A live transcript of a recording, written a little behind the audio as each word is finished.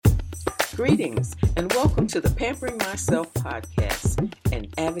Greetings and welcome to the Pampering Myself podcast, an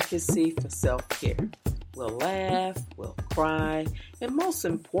advocacy for self-care. We'll laugh, we'll cry, and most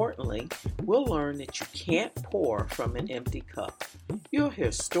importantly, we'll learn that you can't pour from an empty cup. You'll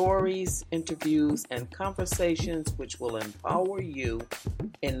hear stories, interviews, and conversations which will empower you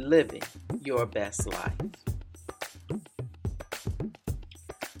in living your best life.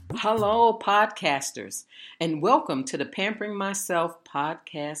 Hello, podcasters, and welcome to the Pampering Myself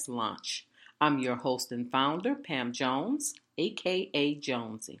podcast launch. I'm your host and founder, Pam Jones, aka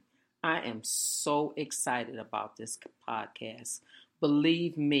Jonesy. I am so excited about this podcast.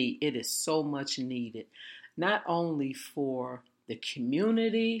 Believe me, it is so much needed, not only for the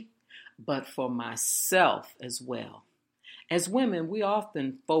community, but for myself as well. As women, we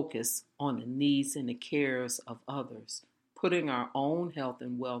often focus on the needs and the cares of others, putting our own health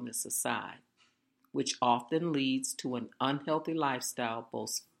and wellness aside, which often leads to an unhealthy lifestyle,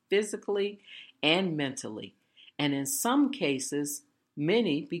 both physically and mentally. And in some cases,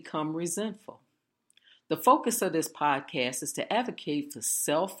 many become resentful. The focus of this podcast is to advocate for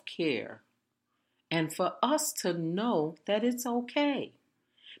self-care and for us to know that it's okay.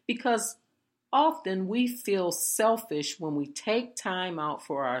 Because often we feel selfish when we take time out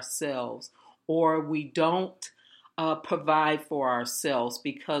for ourselves or we don't provide for ourselves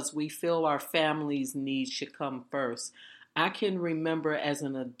because we feel our family's needs should come first. I can remember as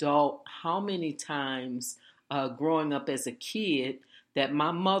an adult how many times growing up as a kid that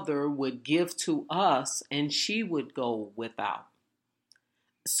my mother would give to us and she would go without.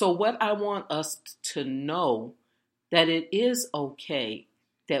 So what I want us to know that it is okay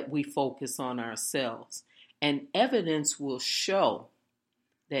that we focus on ourselves, and evidence will show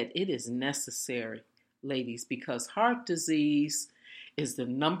that it is necessary, ladies, because heart disease is the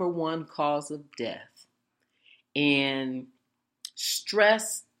number one cause of death. And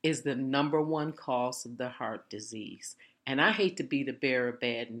stress is the number one cause of the heart disease. And I hate to be the bearer of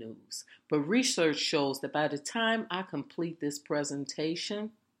bad news, but research shows that by the time I complete this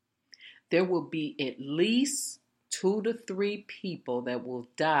presentation, there will be at least 2 to 3 people that will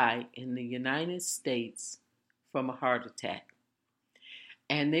die in the United States from a heart attack.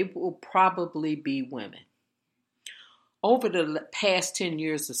 And they will probably be women. Over the past 10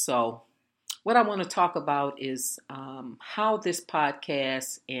 years or so, what I want to talk about is how this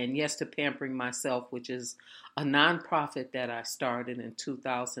podcast, and Yes to Pampering Myself, which is a nonprofit that I started in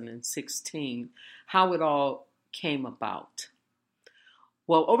 2016, how it all came about.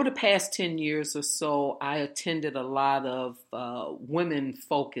 Well, over the past 10 years or so, I attended a lot of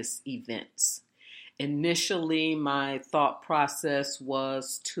women-focused events. Initially, my thought process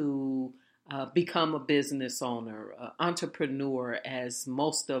was to become a business owner, entrepreneur, as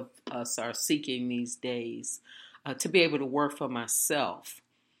most of us are seeking these days, to be able to work for myself.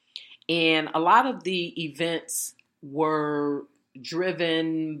 And a lot of the events were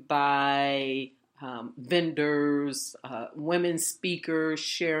driven by vendors, women speakers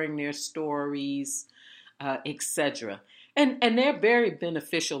sharing their stories, etc. And they're very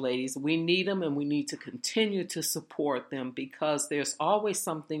beneficial, ladies. We need them and we need to continue to support them because there's always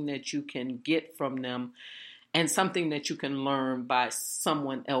something that you can get from them and something that you can learn by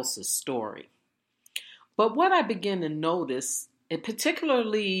someone else's story. But what I begin to notice,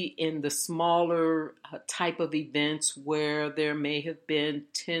 particularly in the smaller type of events where there may have been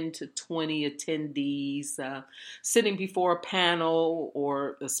 10 to 20 attendees sitting before a panel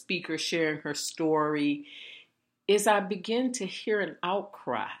or a speaker sharing her story, is I begin to hear an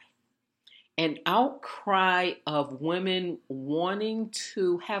outcry of women wanting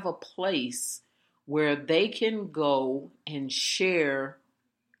to have a place where they can go and share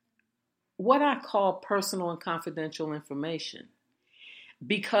what I call personal and confidential information,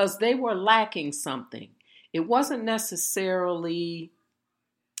 because they were lacking something. It wasn't necessarily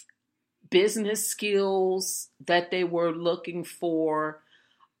business skills that they were looking for,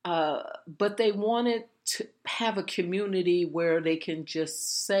 but they wanted to have a community where they can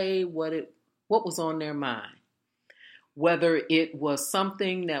just say what was on their mind. Whether it was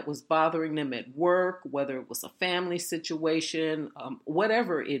something that was bothering them at work, whether it was a family situation,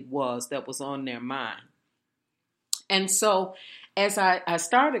 whatever it was that was on their mind. And so as I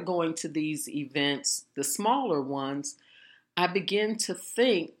started going to these events, the smaller ones, I began to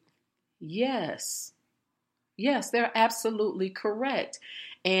think, yes, they're absolutely correct.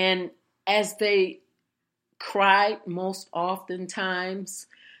 And as they cried most oftentimes,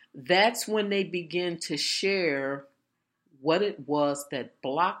 that's when they begin to share what it was that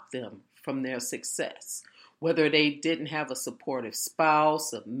blocked them from their success. Whether they didn't have a supportive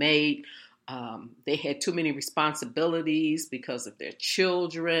spouse, a mate, they had too many responsibilities because of their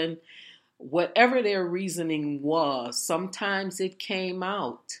children, whatever their reasoning was, sometimes it came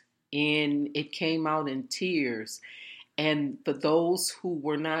out, and it came out in tears. And for those who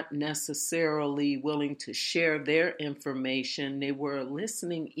were not necessarily willing to share their information, they were a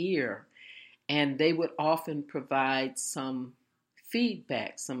listening ear, and they would often provide some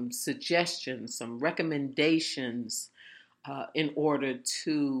feedback, some suggestions, some recommendations in order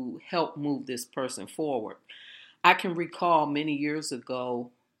to help move this person forward. I can recall many years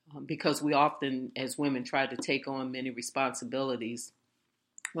ago, because we often, as women, try to take on many responsibilities.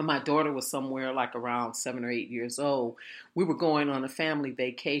 When my daughter was somewhere like around 7 or 8 years old, we were going on a family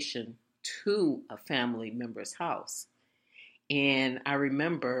vacation to a family member's house. And I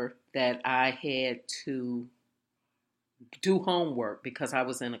remember that I had to do homework because I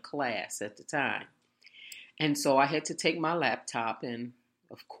was in a class at the time. And so I had to take my laptop and,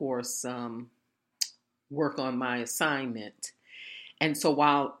 of course, work on my assignment. And so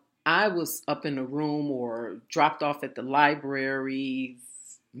while I was up in a room or dropped off at the library,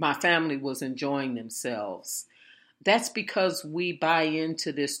 my family was enjoying themselves. That's because we buy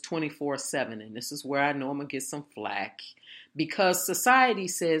into this 24/7. And this is where I know I'm going to get some flack. Because society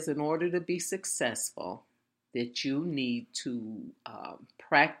says in order to be successful, that you need to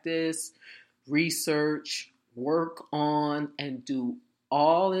practice, research, work on, and do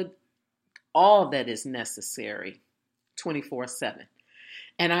all that is necessary 24/7.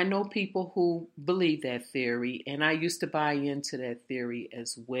 And I know people who believe that theory, and I used to buy into that theory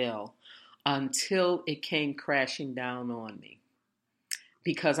as well until it came crashing down on me,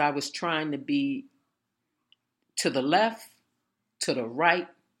 because I was trying to be to the left, to the right,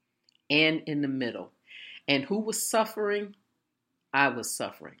 and in the middle. And who was suffering? I was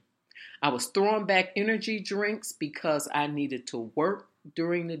suffering. I was throwing back energy drinks because I needed to work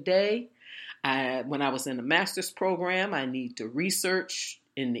during the day. When I was in a master's program, I needed to research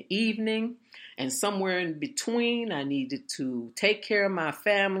in the evening. And somewhere in between, I needed to take care of my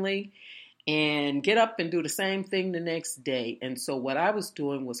family and get up and do the same thing the next day. And so what I was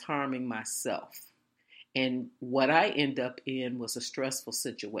doing was harming myself. And what I end up in was a stressful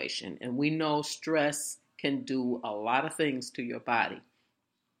situation. And we know stress can do a lot of things to your body.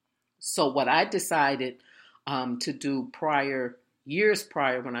 So what I decided to do years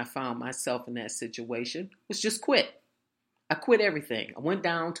prior when I found myself in that situation was just quit. I quit everything. I went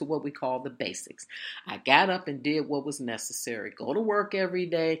down to what we call the basics. I got up and did what was necessary. Go to work every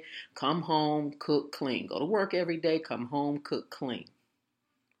day, come home, cook, clean. Go to work every day, come home, cook, clean.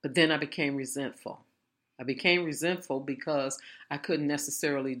 But then I became resentful. I became resentful because I couldn't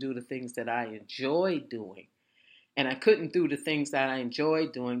necessarily do the things that I enjoyed doing. And I couldn't do the things that I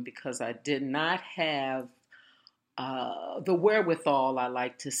enjoyed doing because I did not have the wherewithal, I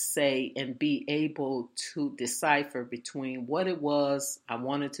like to say, and be able to decipher between what it was I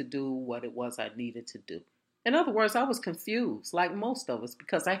wanted to do, what it was I needed to do. In other words, I was confused, like most of us,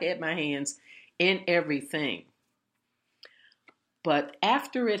 because I had my hands in everything. But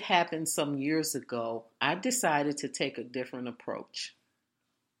after it happened some years ago, I decided to take a different approach.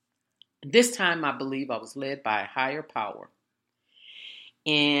 This time, I believe I was led by a higher power.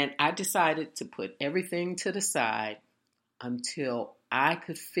 And I decided to put everything to the side until I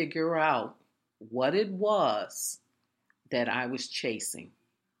could figure out what it was that I was chasing.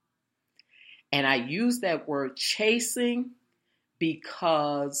 And I use that word chasing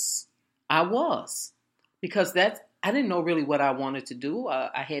because I didn't know really what I wanted to do.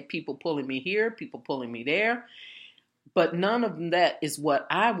 I had people pulling me here, people pulling me there. But none of that is what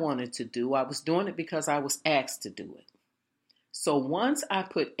I wanted to do. I was doing it because I was asked to do it. So once I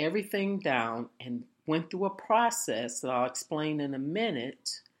put everything down and went through a process that I'll explain in a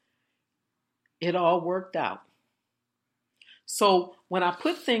minute, it all worked out. So when I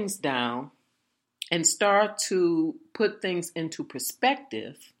put things down and start to put things into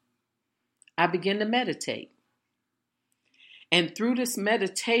perspective, I began to meditate. And through this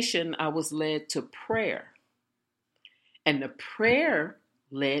meditation, I was led to prayer. And the prayer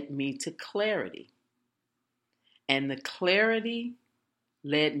led me to clarity. And the clarity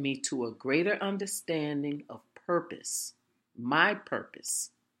led me to a greater understanding of purpose, my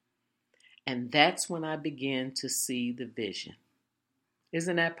purpose. And that's when I began to see the vision.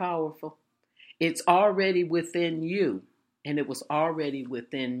 Isn't that powerful? It's already within you, and it was already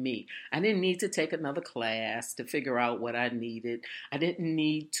within me. I didn't need to take another class to figure out what I needed. I didn't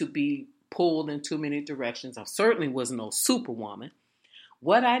need to be pulled in too many directions. I certainly was no superwoman.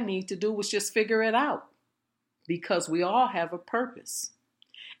 What I need to do was just figure it out, because we all have a purpose.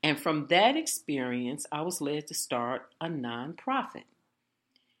 And from that experience, I was led to start a nonprofit.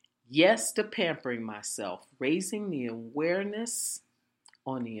 Yes, to pampering myself, raising the awareness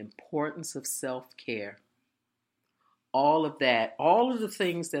on the importance of self-care. All of that, all of the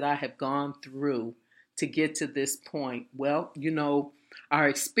things that I have gone through to get to this point. Well, our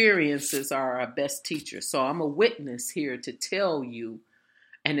experiences are our best teachers. So I'm a witness here to tell you.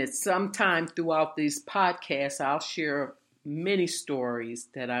 And at some time throughout these podcasts, I'll share many stories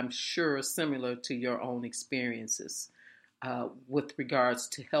that I'm sure are similar to your own experiences with regards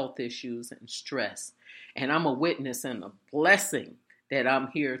to health issues and stress. And I'm a witness and a blessing that I'm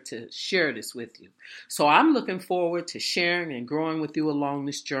here to share this with you. So I'm looking forward to sharing and growing with you along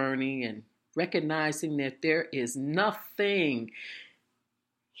this journey and recognizing that there is nothing,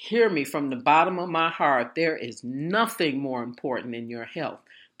 hear me from the bottom of my heart, there is nothing more important than your health.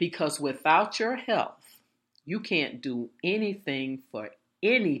 Because without your health, you can't do anything for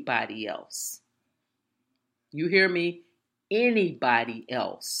anybody else. You hear me? Anybody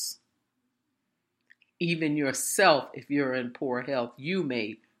else. Even yourself, if you're in poor health, you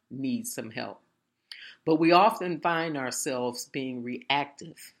may need some help. But we often find ourselves being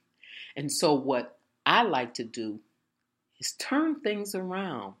reactive. And so what I like to do is turn things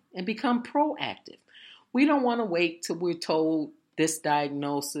around and become proactive. We don't want to wait till we're told this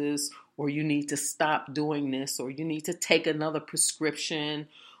diagnosis, or you need to stop doing this, or you need to take another prescription,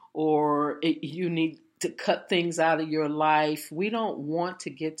 or you need to cut things out of your life. We don't want to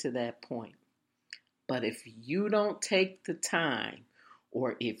get to that point. But if you don't take the time,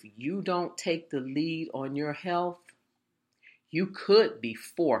 or if you don't take the lead on your health, you could be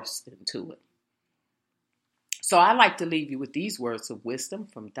forced into it. So I like to leave you with these words of wisdom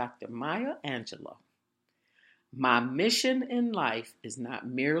from Dr. Maya Angelou. My mission in life is not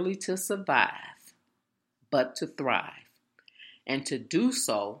merely to survive, but to thrive, and to do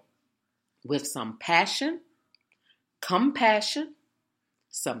so with some passion, compassion,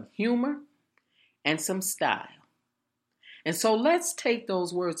 some humor, and some style. And so let's take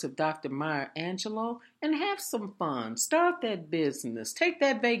those words of Dr. Maya Angelou and have some fun. Start that business. Take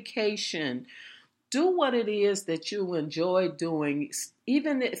that vacation. Do what it is that you enjoy doing,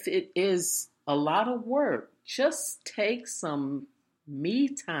 even if it is a lot of work. Just take some me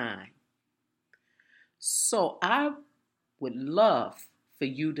time. So I would love for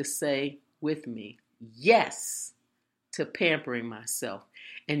you to say with me, yes to pampering myself.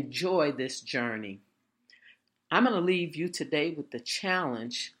 Enjoy this journey. I'm going to leave you today with the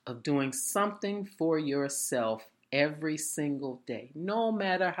challenge of doing something for yourself every single day, no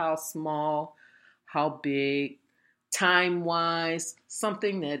matter how small, how big, time-wise,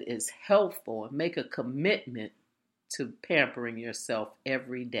 something that is helpful, and make a commitment to pampering yourself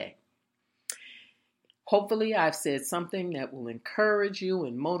every day. Hopefully, I've said something that will encourage you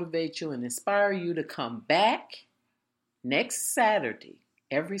and motivate you and inspire you to come back next Saturday.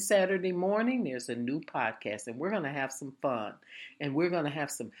 Every Saturday morning, there's a new podcast, and we're going to have some fun, and we're going to have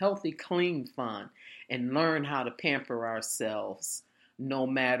some healthy, clean fun, and learn how to pamper ourselves no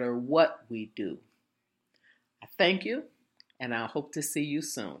matter what we do. I thank you, and I hope to see you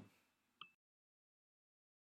soon.